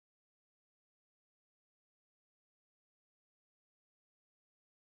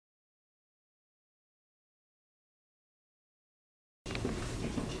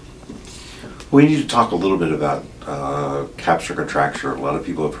We need to talk a little bit about capsular contracture. A lot of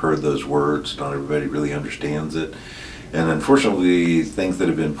people have heard those words. Not everybody really understands it. And unfortunately, things that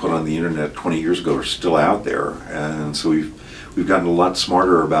have been put on the internet 20 years ago are still out there. And so we've gotten a lot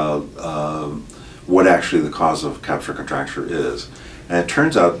smarter about what actually the cause of capsular contracture is. And it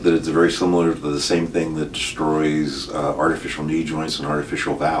turns out that it's very similar to the same thing that destroys artificial knee joints and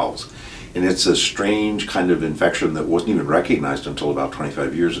artificial valves. And it's a strange kind of infection that wasn't even recognized until about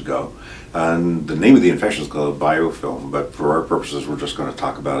 25 years ago. And the name of the infection is called biofilm, but for our purposes we're just going to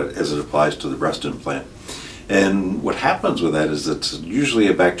talk about it as it applies to the breast implant. And what happens with that is it's usually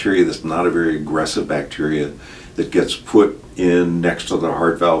a bacteria that's not a very aggressive bacteria that gets put in next to the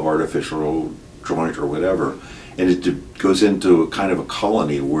heart valve artificial joint or whatever. And it goes into a kind of a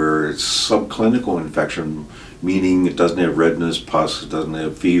colony where it's subclinical infection, meaning it doesn't have redness, pus, it doesn't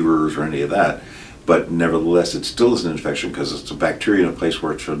have fevers or any of that. But nevertheless, it still is an infection because it's a bacteria in a place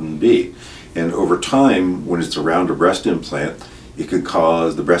where it shouldn't be. And over time, when it's around a breast implant, it could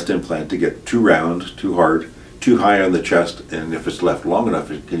cause the breast implant to get too round, too hard, too high on the chest, and if it's left long enough,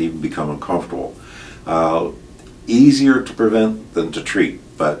 it can even become uncomfortable. Easier to prevent than to treat,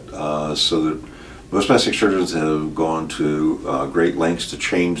 but so that most plastic surgeons have gone to great lengths to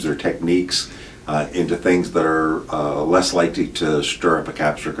change their techniques into things that are less likely to stir up a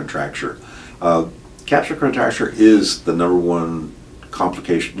capsular contracture. Capsular contracture is the number one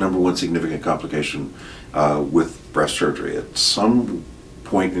significant complication with breast surgery. At some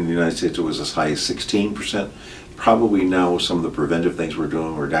point in the United States, it was as high as 16%. Probably now, some of the preventive things we're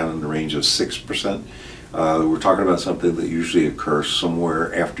doing, we're down in the range of 6%. We're talking about something that usually occurs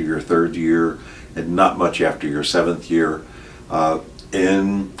somewhere after your 3rd year and not much after your 7th year.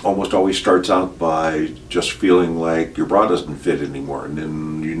 And almost always starts out by just feeling like your bra doesn't fit anymore. And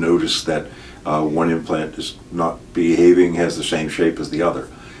then you notice that one implant is not behaving, has the same shape as the other.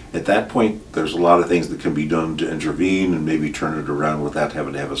 At that point, there's a lot of things that can be done to intervene and maybe turn it around without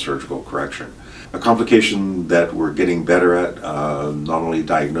having to have a surgical correction. A complication that we're getting better at, not only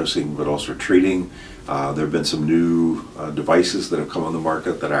diagnosing but also treating. There have been some new devices that have come on the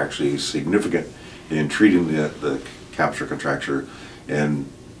market that are actually significant in treating the capsular contracture, and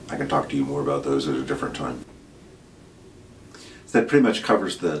I can talk to you more about those at a different time. So that pretty much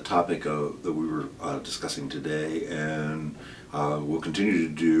covers the topic that we were discussing today, and we'll continue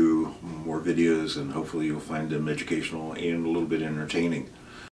to do more videos, and hopefully you'll find them educational and a little bit entertaining.